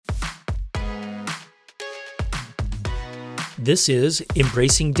This is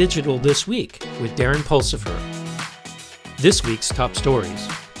Embracing Digital This Week with Darren Pulsipher. This week's top stories.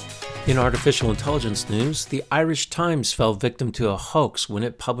 In artificial intelligence news, the Irish Times fell victim to a hoax when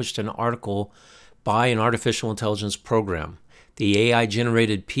it published an article by an artificial intelligence program. The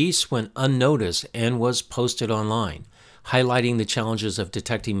AI-generated piece went unnoticed and was posted online, highlighting the challenges of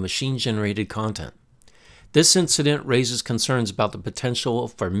detecting machine-generated content. This incident raises concerns about the potential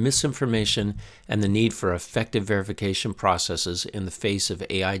for misinformation and the need for effective verification processes in the face of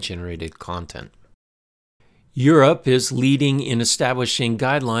AI-generated content. Europe is leading in establishing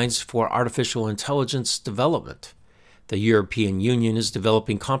guidelines for artificial intelligence development. The European Union is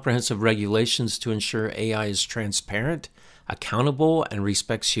developing comprehensive regulations to ensure AI is transparent, accountable, and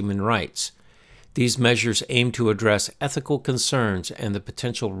respects human rights. These measures aim to address ethical concerns and the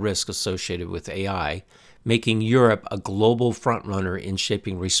potential risk associated with AI, making Europe a global frontrunner in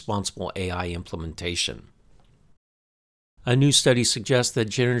shaping responsible AI implementation. A new study suggests that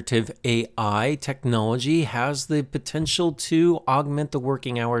generative AI technology has the potential to augment the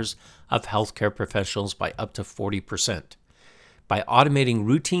working hours of healthcare professionals by up to 40%. By automating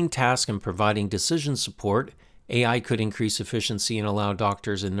routine tasks and providing decision support, AI could increase efficiency and allow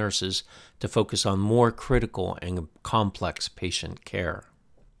doctors and nurses to focus on more critical and complex patient care.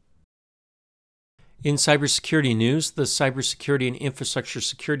 In cybersecurity news, the Cybersecurity and Infrastructure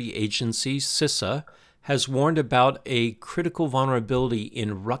Security Agency, CISA, has warned about a critical vulnerability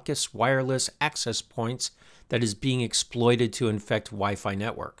in Ruckus wireless access points that is being exploited to infect Wi-Fi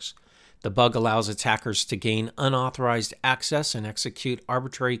networks. The bug allows attackers to gain unauthorized access and execute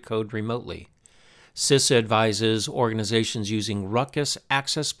arbitrary code remotely. CISA advises organizations using Ruckus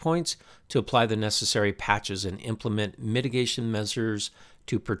access points to apply the necessary patches and implement mitigation measures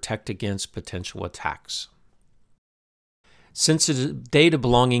to protect against potential attacks. Sensitive data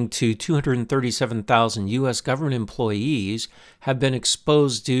belonging to 237,000 U.S. government employees have been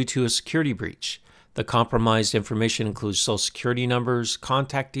exposed due to a security breach. The compromised information includes Social Security numbers,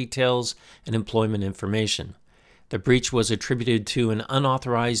 contact details, and employment information. The breach was attributed to an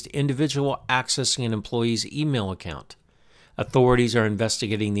unauthorized individual accessing an employee's email account. Authorities are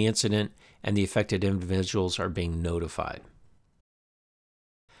investigating the incident, and the affected individuals are being notified.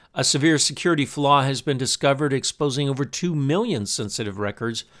 A severe security flaw has been discovered, exposing over 2 million sensitive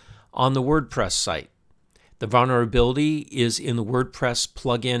records on the WordPress site. The vulnerability is in the WordPress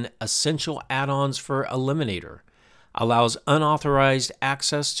plugin Essential Add-ons for Eliminator, allows unauthorized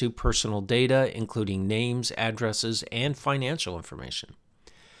access to personal data, including names, addresses, and financial information.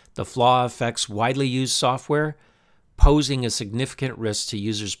 The flaw affects widely used software, posing a significant risk to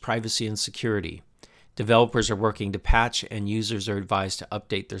users' privacy and security. Developers are working to patch, and users are advised to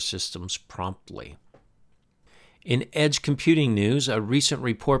update their systems promptly. In edge computing news, a recent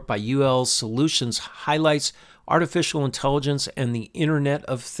report by UL Solutions highlights artificial intelligence and the Internet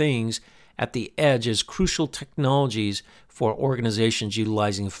of Things at the edge as crucial technologies for organizations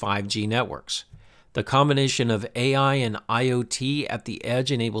utilizing 5G networks. The combination of AI and IoT at the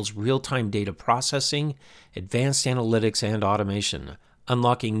edge enables real-time data processing, advanced analytics, and automation,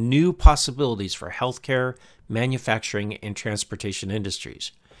 unlocking new possibilities for healthcare, manufacturing, and transportation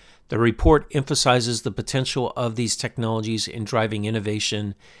industries. The report emphasizes the potential of these technologies in driving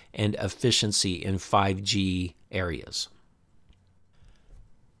innovation and efficiency in 5G areas.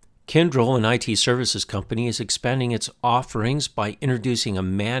 Kyndryl, an IT services company, is expanding its offerings by introducing a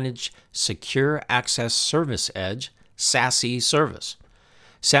Managed Secure Access Service Edge, SASE service.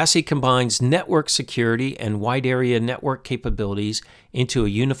 SASE combines network security and wide area network capabilities into a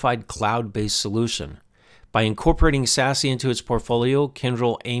unified cloud-based solution. By incorporating SASE into its portfolio,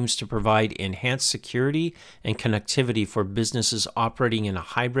 Kyndryl aims to provide enhanced security and connectivity for businesses operating in a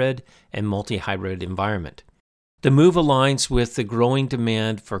hybrid and multi-hybrid environment. The move aligns with the growing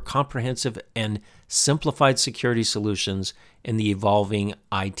demand for comprehensive and simplified security solutions in the evolving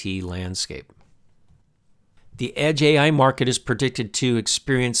IT landscape. The Edge AI market is predicted to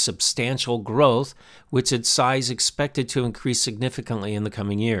experience substantial growth, with its size expected to increase significantly in the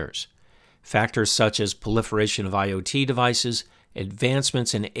coming years. Factors such as proliferation of IoT devices,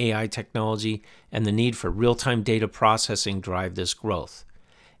 advancements in AI technology, and the need for real-time data processing drive this growth.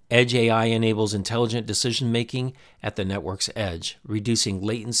 Edge AI enables intelligent decision-making at the network's edge, reducing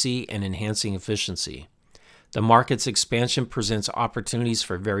latency and enhancing efficiency. The market's expansion presents opportunities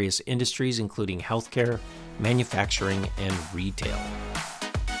for various industries, including healthcare, manufacturing, and retail.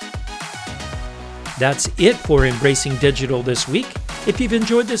 That's it for Embracing Digital this week. If you've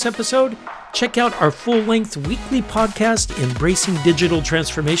enjoyed this episode, check out our full-length weekly podcast, Embracing Digital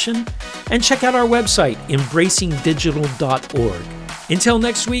Transformation, and check out our website, embracingdigital.org. Until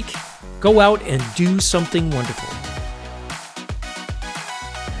next week, go out and do something wonderful.